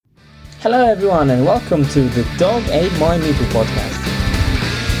Hello everyone and welcome to the Dog Ate My Meeple podcast.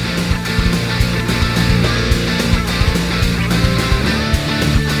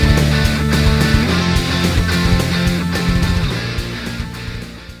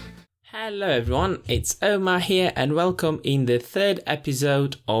 Hello everyone, it's Omar here and welcome in the third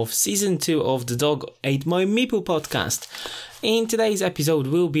episode of season 2 of the Dog Ate My Meeple podcast. In today's episode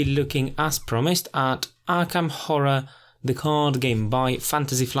we'll be looking, as promised, at Arkham Horror the card game by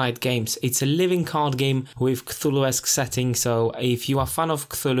Fantasy Flight Games. It's a living card game with Cthulhu-esque setting, so if you are a fan of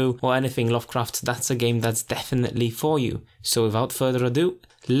Cthulhu or anything Lovecraft, that's a game that's definitely for you. So without further ado,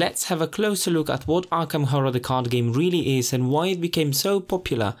 let's have a closer look at what Arkham Horror the card game really is and why it became so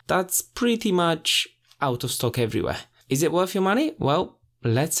popular that's pretty much out of stock everywhere. Is it worth your money? Well,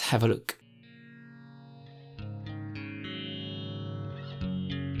 let's have a look.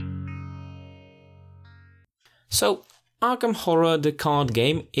 So, Arkham Horror, the card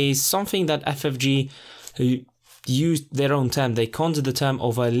game, is something that FFG used their own term. They coined the term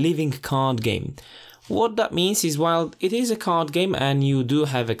of a living card game. What that means is, while it is a card game and you do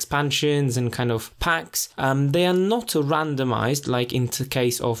have expansions and kind of packs, they are not randomized like in the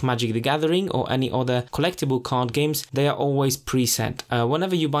case of Magic the Gathering or any other collectible card games. They are always preset.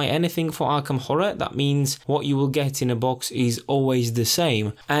 Whenever you buy anything for Arkham Horror, that means what you will get in a box is always the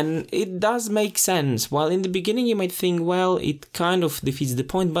same. And it does make sense. While in the beginning you might think, well, it kind of defeats the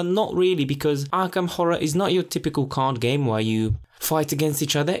point, but not really, because Arkham Horror is not your typical card game where you fight against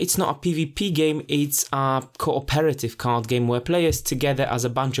each other. It's not a PvP game, it's a cooperative card game where players together as a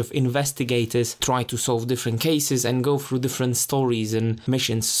bunch of investigators try to solve different cases and go through different stories and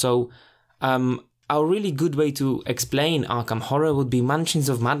missions. So a really good way to explain Arkham Horror would be Mansions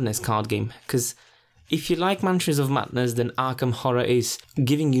of Madness card game, because if you like Mansions of Madness, then Arkham Horror is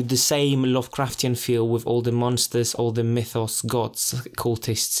giving you the same Lovecraftian feel with all the monsters, all the mythos, gods,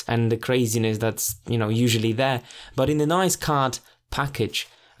 cultists, and the craziness that's, usually there, but in a nice card package.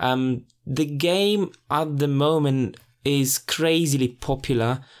 The game at the moment is crazily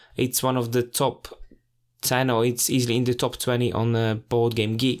popular. It's one of the top 10, or it's easily in the top 20 on Board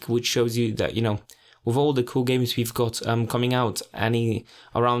Game Geek, which shows you that, with all the cool games we've got coming out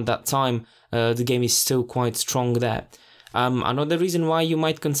around that time, the game is still quite strong there. Another reason why you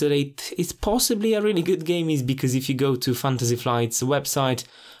might consider it's possibly a really good game is because if you go to Fantasy Flight's website,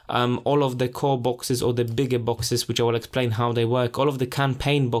 all of the core boxes, or the bigger boxes, which I will explain how they work, all of the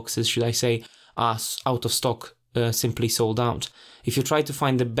campaign boxes, should I say, are out of stock, simply sold out. If you try to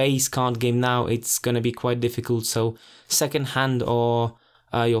find the base card game now, it's going to be quite difficult, so second-hand or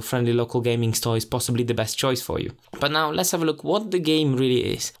your friendly local gaming store is possibly the best choice for you. But now let's have a look what the game really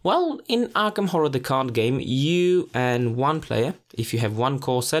is. Well, in Arkham Horror the card game, you and one player, if you have one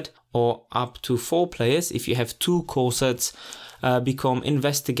core set, or up to 4 players, if you have 2 core sets, become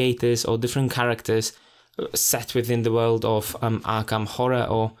investigators or different characters set within the world of Arkham Horror,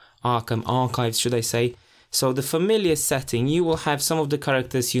 or Arkham Archives, should I say. So the familiar setting, you will have some of the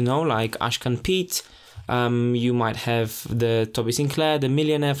characters like Ashcan Pete. You might have the Toby Sinclair, the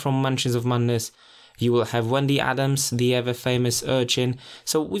millionaire from Mansions of Madness. You will have Wendy Adams, the ever-famous urchin.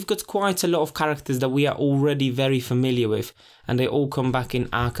 So we've got quite a lot of characters that we are already very familiar with, and they all come back in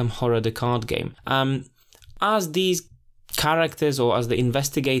Arkham Horror the card game. As these characters, or as the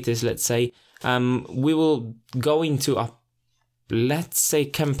investigators, let's say, we will go into a, let's say,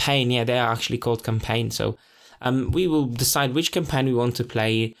 campaign. Yeah, they are actually called campaign. So we will decide which campaign we want to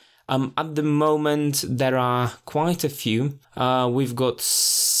play. At the moment, there are quite a few. We've got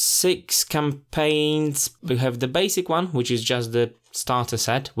 6 campaigns. We have the basic one, which is just the starter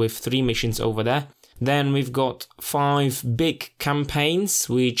set with 3 missions over there. Then we've got 5 big campaigns,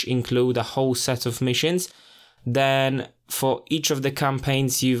 which include a whole set of missions. Then for each of the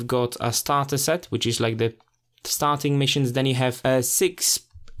campaigns, you've got a starter set, which is like the starting missions. Then you have 6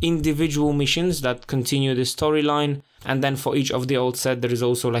 individual missions that continue the storyline. And then for each of the old set, there is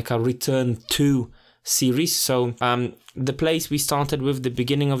also like a return to series. So the place we started with, the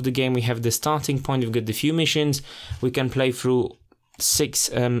beginning of the game, we have the starting point, we've got the few missions. We can play through 6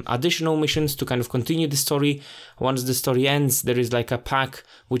 additional missions to kind of continue the story. Once the story ends, there is like a pack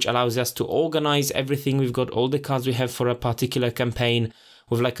which allows us to organize everything. We've got all the cards we have for a particular campaign,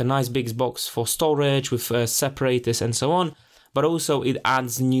 with like a nice big box for storage, with separators and so on. But also it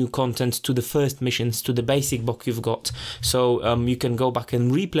adds new content to the first missions, to the basic box you've got. So you can go back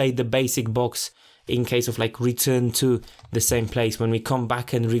and replay the basic box in case of like return to the same place when we come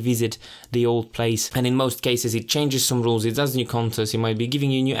back and revisit the old place. And in most cases it changes some rules, it does new contests, it might be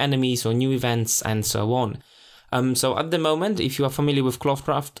giving you new enemies or new events and so on. So at the moment, if you are familiar with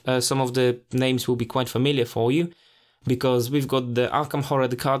Lovecraft, some of the names will be quite familiar for you. because we've got the Arkham Horror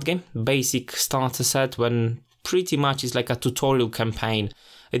the card game, basic starter set, when pretty much it's like a tutorial campaign.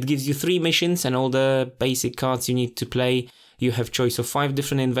 It gives you 3 missions and all the basic cards you need to play. You have choice of 5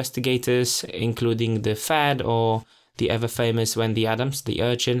 different investigators, including the Fed or the ever-famous Wendy Adams, the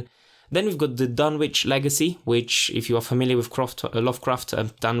Urchin. Then we've got the Dunwich Legacy, which, if you are familiar with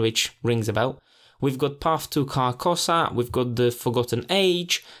Lovecraft, Dunwich rings a bell. We've got Path to Carcosa, we've got the Forgotten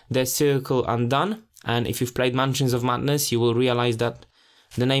Age, the Circle Undone, and if you've played Mansions of Madness, you will realize that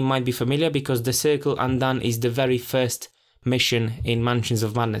the name might be familiar because the Circle Undone is the very first mission in Mansions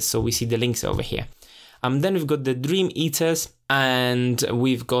of Madness, so we see the links over here. Then we've got the Dream Eaters, and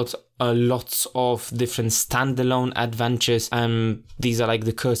we've got lots of different standalone adventures. These are like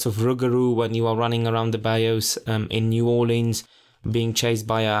the Curse of Rougarou, when you are running around the bayous in New Orleans, being chased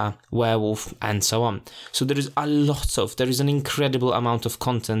by a werewolf, and so on. So there is an incredible amount of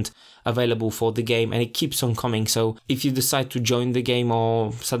content available for the game, and it keeps on coming. So if you decide to join the game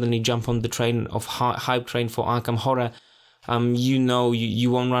or suddenly jump on the train of hype train for Arkham Horror,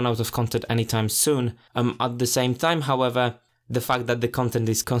 you won't run out of content anytime soon. At the same time, however, the fact that the content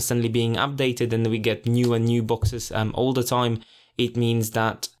is constantly being updated and we get new and new boxes all the time, it means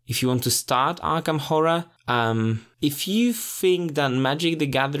that if you want to start Arkham Horror, if you think that Magic the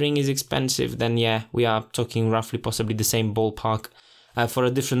Gathering is expensive, then yeah, we are talking roughly possibly the same ballpark. For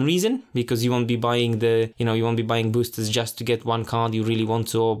a different reason, because you won't be buying boosters just to get one card. You really want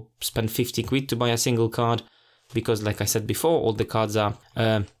to spend 50 quid to buy a single card, because like I said before, all the cards are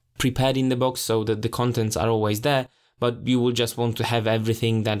prepared in the box, so that the contents are always there, but you will just want to have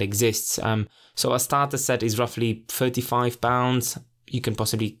everything that exists. So a starter set is roughly £35. You can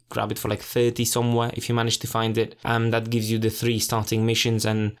possibly grab it for like 30 somewhere if you manage to find it. That gives you the 3 starting missions,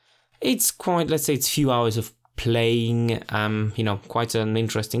 and it's quite, let's say it's a few hours of playing, quite an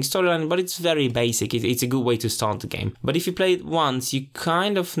interesting storyline, but it's very basic. It's a good way to start the game. But if you play it once, you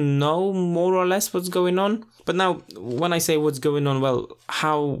kind of know more or less what's going on. But now, when I say what's going on, well,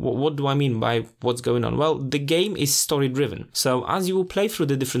 what do I mean by what's going on? Well, the game is story-driven. So as you will play through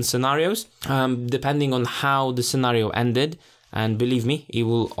the different scenarios, depending on how the scenario ended, and believe me, it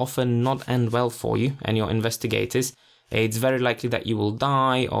will often not end well for you and your investigators. It's very likely that you will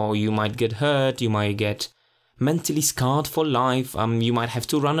die, or you might get hurt, you might get mentally scarred for life, you might have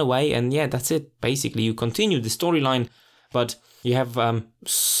to run away, and yeah, that's it. Basically, you continue the storyline, but you have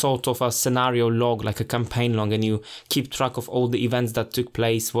sort of a scenario log, like a campaign log, and you keep track of all the events that took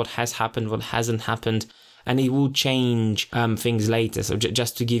place, what has happened, what hasn't happened, and it will change things later. So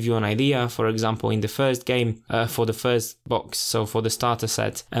just to give you an idea, for example, in the first game, for the first box, so for the starter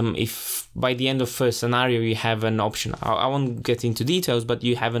set, if by the end of first scenario you have an option, I won't get into details, but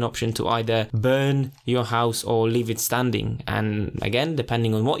you have an option to either burn your house or leave it standing. And again,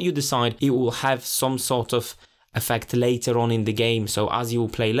 depending on what you decide, it will have some sort of effect later on in the game. So as you will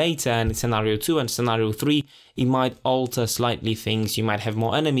play later in scenario 2 and scenario 3, it might alter slightly things. You might have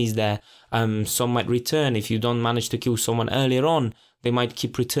more enemies there. Some might return. If you don't manage to kill someone earlier on, they might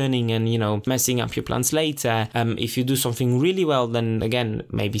keep returning and, messing up your plans later. If you do something really well, then again,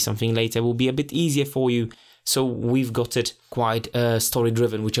 maybe something later will be a bit easier for you. So we've got it quite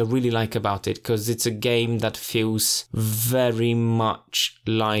story-driven, which I really like about it, because it's a game that feels very much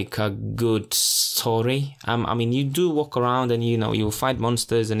like a good story. You do walk around and, you'll fight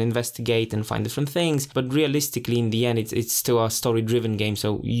monsters and investigate and find different things, but realistically, in the end, it's still a story-driven game,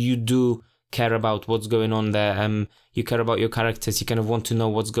 so you do care about what's going on there. You care about your characters, you kind of want to know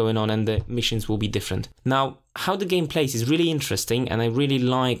what's going on, and the missions will be different. Now, how the game plays is really interesting, and I really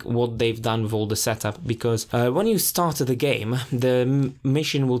like what they've done with all the setup, because when you start the game, the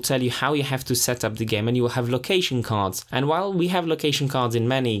mission will tell you how you have to set up the game, and you will have location cards. And while we have location cards in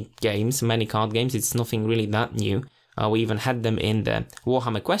many games, many card games, it's nothing really that new. We even had them in the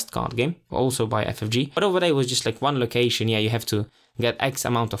Warhammer Quest card game, also by FFG. But over there it was just like one location, you have to get X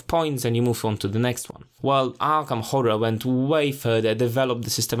amount of points and you move on to the next one. Well, Arkham Horror went way further, developed the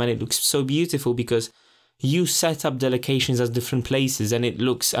system, and it looks so beautiful because you set up the locations as different places, and it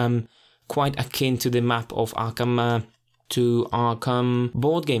looks quite akin to the map of Arkham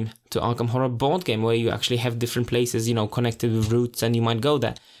board game, to Arkham Horror board game, where you actually have different places, connected with routes, and you might go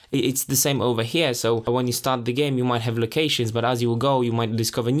there. It's the same over here. So when you start the game, you might have locations, but as you will go, you might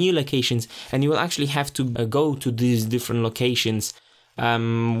discover new locations, and you will actually have to go to these different locations.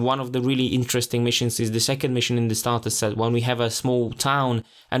 One of the really interesting missions is the second mission in the starter set, when we have a small town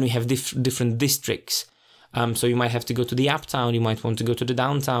and we have different districts. So you might have to go to the uptown, you might want to go to the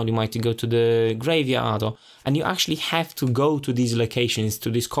downtown, you might go to the graveyard, and you actually have to go to these locations to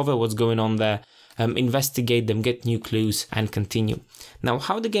discover what's going on there, investigate them, get new clues, and continue. Now,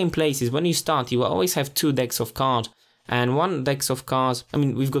 how the game plays is when you start, you will always have 2 decks of cards And one decks of cards, I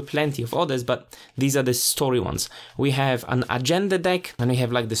mean, we've got plenty of others, but these are the story ones. We have an agenda deck, and we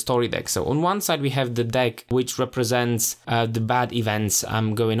have like the story deck. So on one side, we have the deck which represents the bad events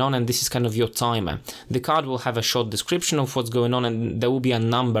going on, and this is kind of your timer. The card will have a short description of what's going on, and there will be a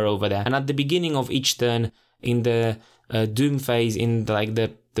number over there. And at the beginning of each turn, in the Doom phase, in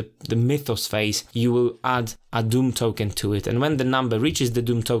the Mythos phase, you will add a Doom token to it. And when the number reaches the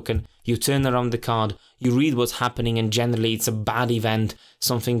Doom token, you turn around the card, you read what's happening, and generally it's a bad event,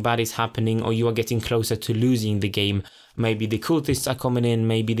 something bad is happening, or you are getting closer to losing the game. Maybe the cultists are coming in,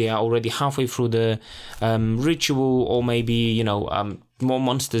 maybe they are already halfway through the ritual, or maybe, more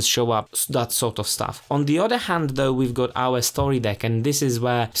monsters show up, that sort of stuff. On the other hand, though, we've got our story deck, and this is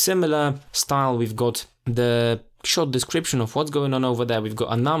where, similar style, we've got the short description of what's going on over there. We've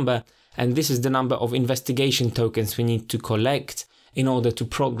got a number, and this is the number of investigation tokens we need to collect in order to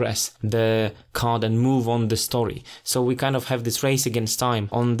progress the card and move on the story. So we kind of have this race against time.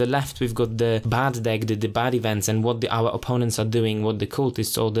 On the left, we've got the bad deck, the bad events, and what our opponents are doing, what the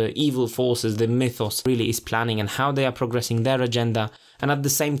cultists or the evil forces, the Mythos, really is planning, and how they are progressing their agenda. And at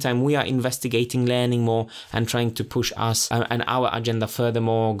the same time, we are investigating, learning more, and trying to push us and our agenda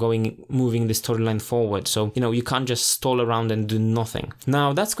furthermore, moving the storyline forward. So, you can't just stall around and do nothing.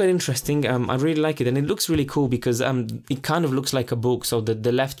 Now, that's quite interesting. I really like it, and it looks really cool because it kind of looks like a book. So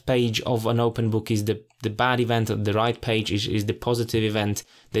the left page of an open book is the bad event, the right page is the positive event,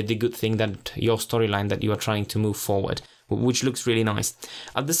 the good thing, that your storyline that you are trying to move forward, which looks really nice.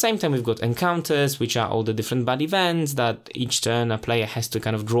 At the same time, we've got encounters, which are all the different bad events that each turn a player has to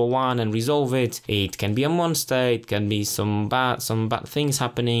kind of draw one and resolve it. It can be a monster, it can be some bad things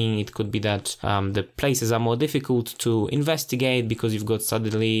happening, it could be that the places are more difficult to investigate because you've got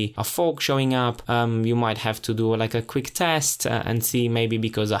suddenly a fog showing up. You might have to do like a quick test and see, maybe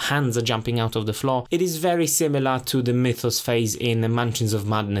because hands are jumping out of the floor. It is very similar to the Mythos phase in Mansions of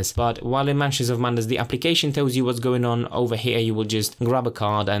Madness, but while in Mansions of Madness the application tells you what's going on, over here you will just grab a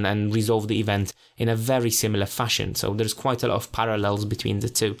card and resolve the event in a very similar fashion. So there's quite a lot of parallels between the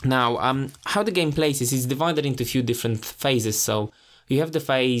two. Now, how the game plays is divided into a few different phases. So you have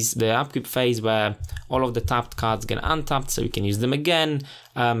the upkeep phase, where all of the tapped cards get untapped, so you can use them again.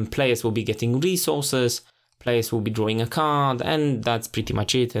 Players will be getting resources, players will be drawing a card, and that's pretty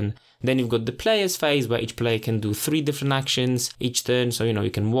much it. And then you've got the players phase, where each player can do 3 different actions each turn. So,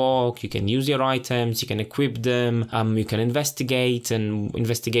 you can walk, you can use your items, you can equip them, you can investigate, and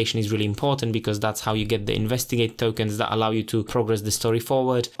investigation is really important because that's how you get the investigate tokens that allow you to progress the story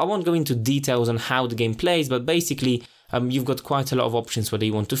forward. I won't go into details on how the game plays, but basically, you've got quite a lot of options, whether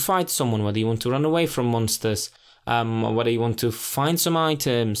you want to fight someone, whether you want to run away from monsters, whether you want to find some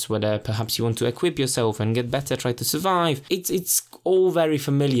items, whether perhaps you want to equip yourself and get better, try to survive. It's all very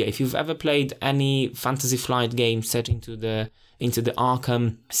familiar. If you've ever played any Fantasy Flight game set into the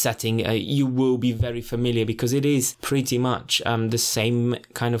Arkham setting, you will be very familiar, because it is pretty much the same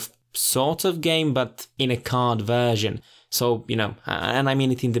kind of sort of game, but in a card version. So, and I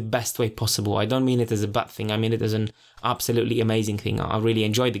mean it in the best way possible. I don't mean it as a bad thing. I mean it as an absolutely amazing thing. I really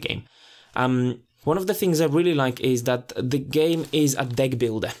enjoyed the game. One of the things I really like is that the game is a deck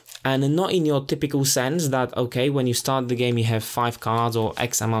builder, and not in your typical sense that, okay, when you start the game you have 5 cards or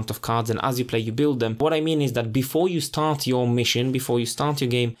X amount of cards, and as you play you build them. What I mean is that before you start your mission, before you start your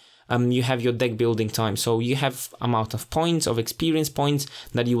game, you have your deck building time. So you have amount of points, of experience points,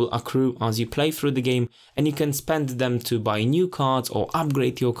 that you will accrue as you play through the game, and you can spend them to buy new cards or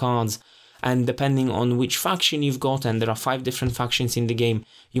upgrade your cards. And depending on which faction you've got, and there are 5 different factions in the game,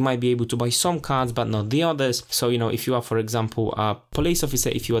 you might be able to buy some cards but not the others. So, if you are, for example, a police officer,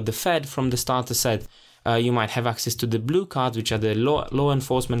 if you are the Fed from the starter set, you might have access to the blue cards, which are the law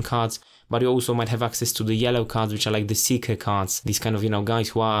enforcement cards, but you also might have access to the yellow cards, which are like the seeker cards, these kind of, guys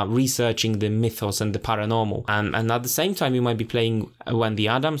who are researching the mythos and the paranormal. And at the same time, you might be playing Wendy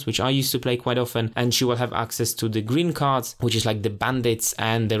Adams, which I used to play quite often, and she will have access to the green cards, which is like the bandits,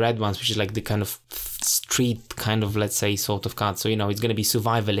 and the red ones, which is like the kind of street kind of, let's say, sort of cards. So, it's going to be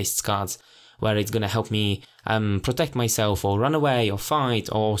survivalists cards, where it's going to help me protect myself, or run away, or fight,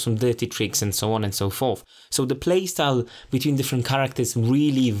 or some dirty tricks, and so on and so forth. So the playstyle between different characters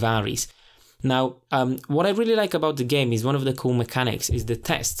really varies. Now, what I really like about the game is one of the cool mechanics is the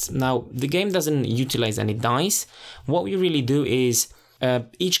tests. Now, the game doesn't utilize any dice. What we really do is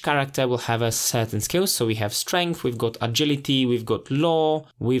each character will have a certain skills. So we have strength, we've got agility, we've got law,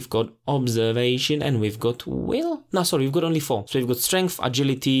 we've got observation, and we've got will. No, sorry, we've got only 4. So we've got strength,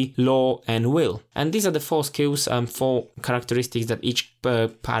 agility, law, and will. And these are the 4 skills, 4 characteristics that each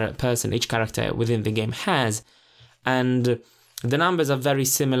person, each character within the game has. And the numbers are very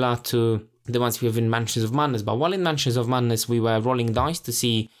similar to the ones we have in Mansions of Madness. But while in Mansions of Madness, we were rolling dice to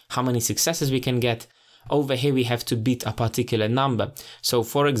see how many successes we can get. Over here, we have to beat a particular number. So,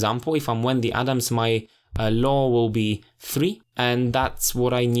 for example, if I'm Wendy Adams, my law will be 3, and that's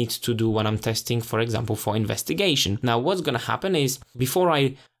what I need to do when I'm testing, for example, for investigation. Now, what's going to happen is, before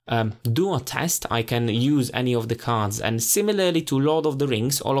I do a test, I can use any of the cards, and similarly to Lord of the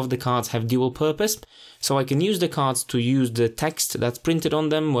Rings, all of the cards have dual purpose, so I can use the cards to use the text that's printed on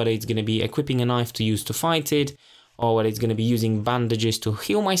them, whether it's going to be equipping a knife to use to fight it, or whether it's going to be using bandages to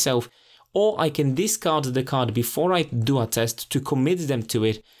heal myself, or I can discard the card before I do a test to commit them to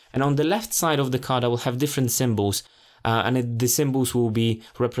it, and on the left side of the card I will have different symbols, the symbols will be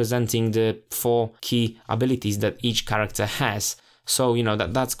representing the 4 key abilities that each character has. So, you know,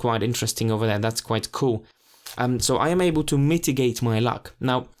 that's quite interesting over there, that's quite cool. So I am able to mitigate my luck.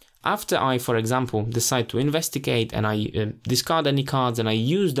 Now, after I, for example, decide to investigate and I discard any cards and I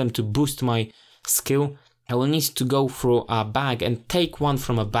use them to boost my skill, I will need to go through a bag and take one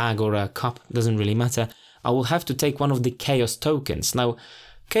from a bag or a cup, doesn't really matter. I will have to take one of the Chaos tokens. Now,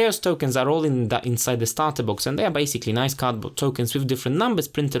 Chaos tokens are all inside the starter box, and they are basically nice cardboard tokens with different numbers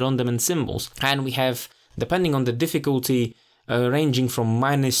printed on them and symbols. And we have, depending on the difficulty, ranging from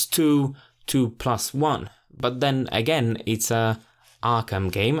 -2 to +1. But then again, it's a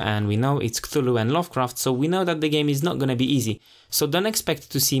Arkham game, and we know it's Cthulhu and Lovecraft, so we know that the game is not going to be easy. So don't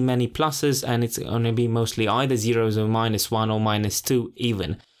expect to see many pluses, and it's going to be mostly either zeros or -1 or -2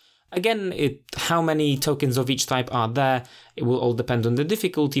 even. Again, how many tokens of each type are there, it will all depend on the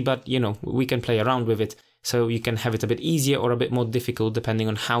difficulty, but you know, we can play around with it, so you can have it a bit easier or a bit more difficult depending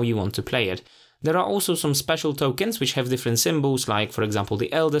on how you want to play it. There are also some special tokens which have different symbols, like for example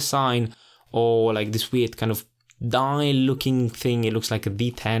the Elder Sign, or like this weird kind of die looking thing, it looks like a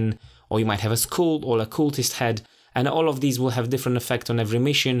D10, or you might have a skull or a cultist head, and all of these will have different effect on every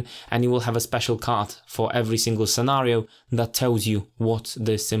mission, and you will have a special card for every single scenario that tells you what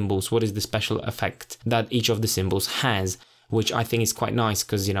is the special effect that each of the symbols has, which I think is quite nice,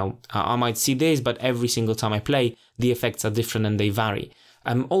 because, you know, I might see this, but every single time I play, the effects are different and they vary.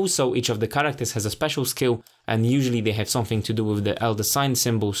 Also, each of the characters has a special skill, and usually they have something to do with the Elder Sign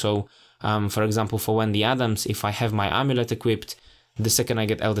symbol. So, for example, for Wendy Adams, if I have my amulet equipped, the second I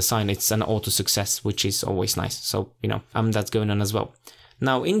get Elder Sign, it's an auto success, which is always nice. So, you know, that's going on as well.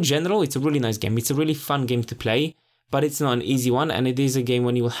 Now, in general, it's a really nice game. It's a really fun game to play, but it's not an easy one, and it is a game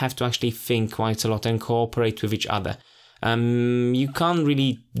when you will have to actually think quite a lot and cooperate with each other. You can't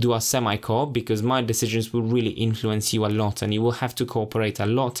really do a semi-co because my decisions will really influence you a lot, and you will have to cooperate a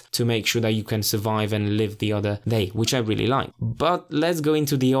lot to make sure that you can survive and live the other day, which I really like. But let's go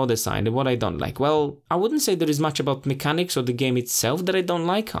into the other side, what I don't like. Well, I wouldn't say there is much about mechanics or the game itself that I don't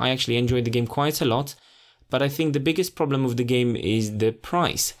like. I actually enjoy the game quite a lot. But I think the biggest problem with the game is the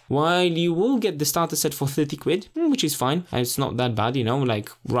price. While you will get the starter set for 30 quid, which is fine, and it's not that bad, you know, like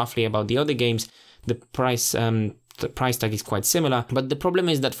roughly about the other games, the price tag is quite similar, but the problem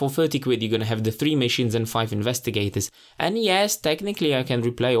is that for 30 quid you're going to have the 3 missions and 5 investigators, and yes, technically I can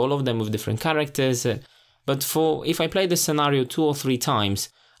replay all of them with different characters, but if I play the scenario 2 or 3 times,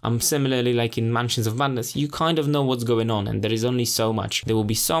 similarly like in Mansions of Madness, you kind of know what's going on, and there is only so much. There will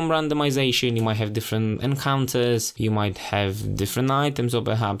be some randomization, you might have different encounters, you might have different items, or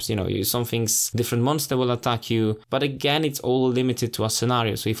perhaps, you know, different monster will attack you, but again, it's all limited to a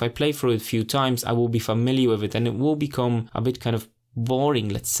scenario. So if I play through it a few times, I will be familiar with it, and it will become a bit kind of boring,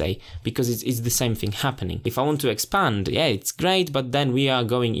 let's say, because it's the same thing happening. If I want to expand, yeah, it's great, but then we are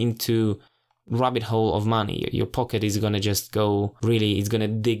going into rabbit hole of money. Your pocket is gonna just go it's gonna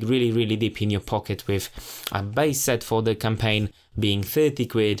dig really deep in your pocket, with a base set for the campaign being 30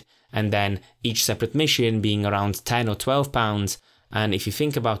 quid, and then each separate mission being around 10 or 12 pounds. And if you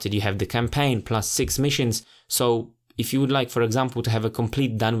think about it, you have the campaign plus 6 missions. So if you would like, for example, to have a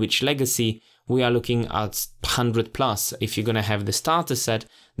complete Dunwich Legacy, we are looking at 100 plus. If you're gonna have the starter set,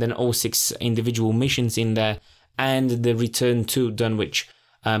 then all 6 individual missions in there and the return to Dunwich.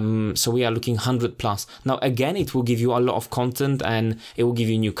 So we are looking 100 plus. Now again, it will give you a lot of content, and it will give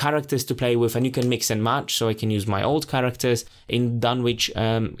you new characters to play with, and you can mix and match. So I can use my old characters in Dunwich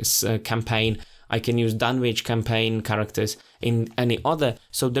campaign. I can use Dunwich campaign characters in any other.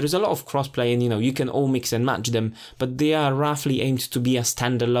 So there is a lot of crossplay, and you know, you can all mix and match them, but they are roughly aimed to be a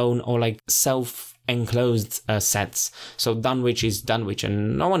standalone or like self-enclosed sets. So Dunwich is Dunwich,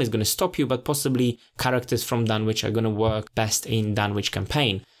 and no one is going to stop you, but possibly characters from Dunwich are going to work best in Dunwich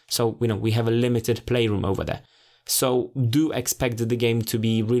campaign. So, you know, we have a limited playroom over there. So do expect the game to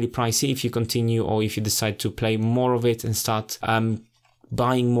be really pricey if you continue, or if you decide to play more of it and start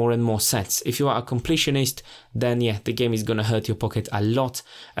buying more and more sets. If you are a completionist, then yeah, the game is going to hurt your pocket a lot,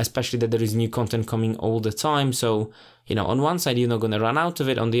 especially that there is new content coming all the time. So, you know, on one side, you're not going to run out of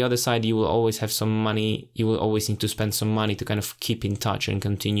it. On the other side, you will always have some money. You will always need to spend some money to kind of keep in touch and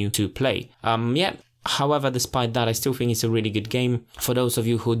continue to play. However, despite that, I still think it's a really good game. For those of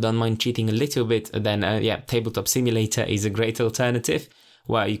you who don't mind cheating a little bit, then Tabletop Simulator is a great alternative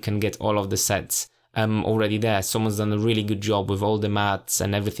where you can get all of the sets already there. Someone's done a really good job with all the maths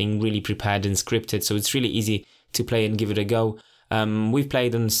and everything really prepared and scripted, so it's really easy to play and give it a go. We've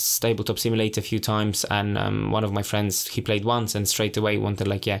played on Tabletop Simulator a few times, and one of my friends, he played once and straight away wanted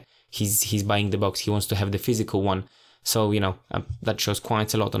he's buying the box, he wants to have the physical one. So, you know, that shows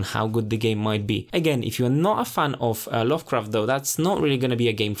quite a lot on how good the game might be. Again, if you're not a fan of Lovecraft, though, that's not really going to be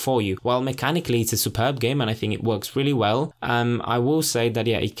a game for you. While mechanically it's a superb game and I think it works really well, I will say that,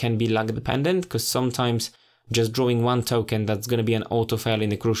 it can be luck dependent, because sometimes just drawing one token that's going to be an auto-fail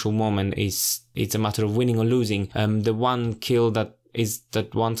in a crucial moment it's a matter of winning or losing. The one kill that is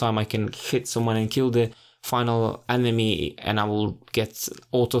that one time I can hit someone and kill the final enemy and I will get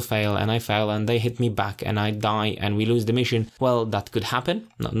auto-fail and I fail and they hit me back and I die and we lose the mission. Well, that could happen.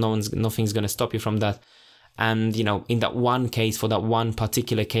 Nothing's going to stop you from that. And, you know, in that one case, for that one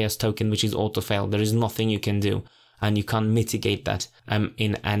particular chaos token, which is auto-fail, there is nothing you can do. And you can't mitigate that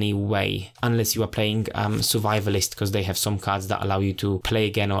in any way. Unless you are playing survivalist, because they have some cards that allow you to play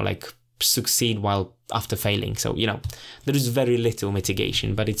again or like succeed while after failing. So, you know, there is very little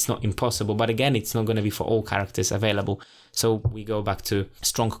mitigation, but it's not impossible. But again, it's not going to be for all characters available. So we go back to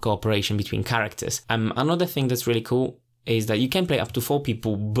strong cooperation between characters. Another thing that's really cool is that you can play up to 4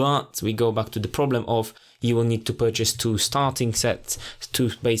 people, but we go back to the problem of you will need to purchase 2 starting sets,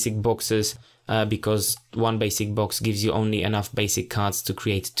 2 basic boxes, because one basic box gives you only enough basic cards to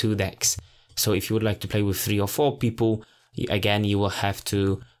create 2 decks. So if you would like to play with 3 or 4 people, again, you will have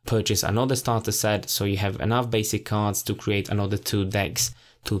to purchase another starter set, so you have enough basic cards to create another 2 decks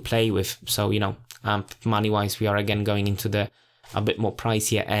to play with. So, you know, money-wise, we are again going into a bit more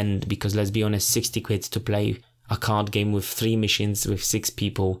pricier end, because let's be honest, 60 quid to play a card game with 3 missions with 6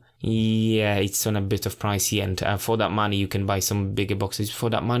 people, yeah, it's on a bit of pricey end. For that money, you can buy some bigger boxes. For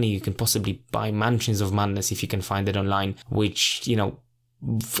that money, you can possibly buy Mansions of Madness if you can find it online, which, you know,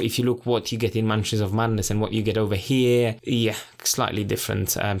 if you look what you get in Mansions of Madness and what you get over here, yeah, slightly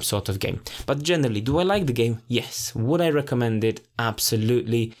different sort of game. But generally, do I like the game? Yes. Would I recommend it?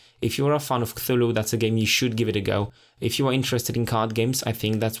 Absolutely. If you're a fan of Cthulhu, that's a game you should give it a go. If you are interested in card games, I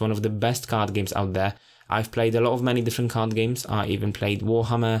think that's one of the best card games out there. I've played a lot of many different card games. I even played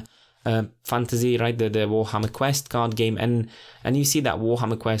Warhammer Fantasy, right? The Warhammer Quest card game. And you see that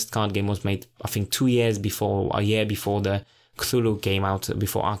Warhammer Quest card game was made, I think, a year before the Cthulhu came out,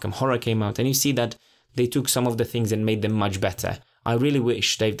 before Arkham Horror came out, and you see that they took some of the things and made them much better. I really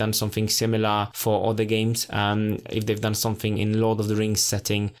wish they've done something similar for other games. If they've done something in Lord of the Rings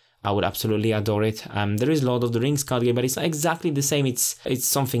setting, I would absolutely adore it. There is Lord of the Rings card game, but it's not exactly the same. It's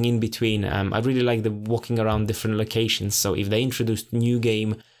something in between. I really like the walking around different locations. So if they introduced new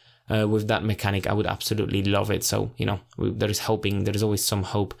game with that mechanic, I would absolutely love it. So, you know, there is always some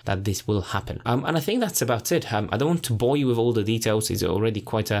hope that this will happen. And I think that's about it. I don't want to bore you with all the details. It's already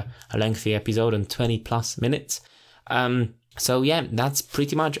quite a lengthy episode and 20 plus minutes. So yeah, that's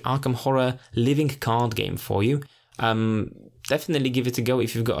pretty much Arkham Horror living card game for you. Definitely give it a go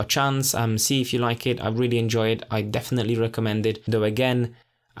if you've got a chance. See if you like it. I really enjoy it. I definitely recommend it. Though again,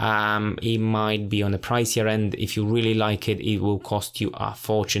 it might be on the pricier end. If you really like it, it will cost you a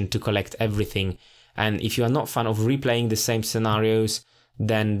fortune to collect everything. And if you are not a fan of replaying the same scenarios,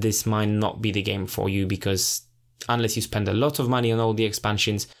 then this might not be the game for you, because unless you spend a lot of money on all the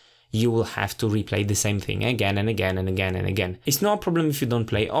expansions, you will have to replay the same thing again and again and again and again. It's not a problem if you don't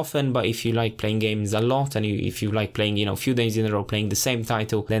play often, but if you like playing games a lot and if you like playing, a few days in a row playing the same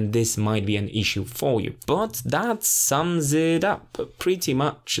title, then this might be an issue for you. But that sums it up pretty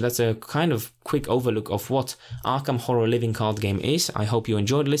much. That's a kind of quick overlook of what Arkham Horror Living Card Game is. I hope you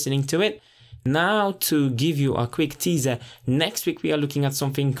enjoyed listening to it. Now, to give you a quick teaser, next week we are looking at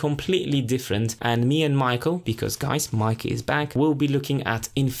something completely different, and me and Michael, because guys, Mike is back, will be looking at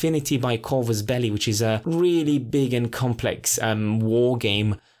Infinity by Corvus Belli, which is a really big and complex war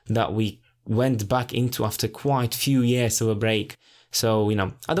game that we went back into after quite a few years of a break. So,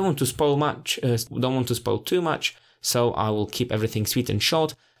 I don't want to spoil too much, so I will keep everything sweet and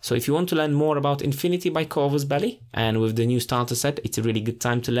short. So if you want to learn more about Infinity by Corvus Belli, and with the new starter set, it's a really good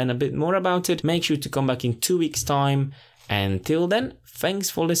time to learn a bit more about it. Make sure to come back in 2 weeks' time. Until then, thanks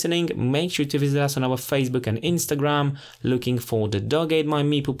for listening. Make sure to visit us on our Facebook and Instagram, looking for the Dog Ate My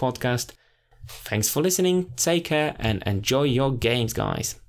Meeple podcast. Thanks for listening, take care, and enjoy your games, guys.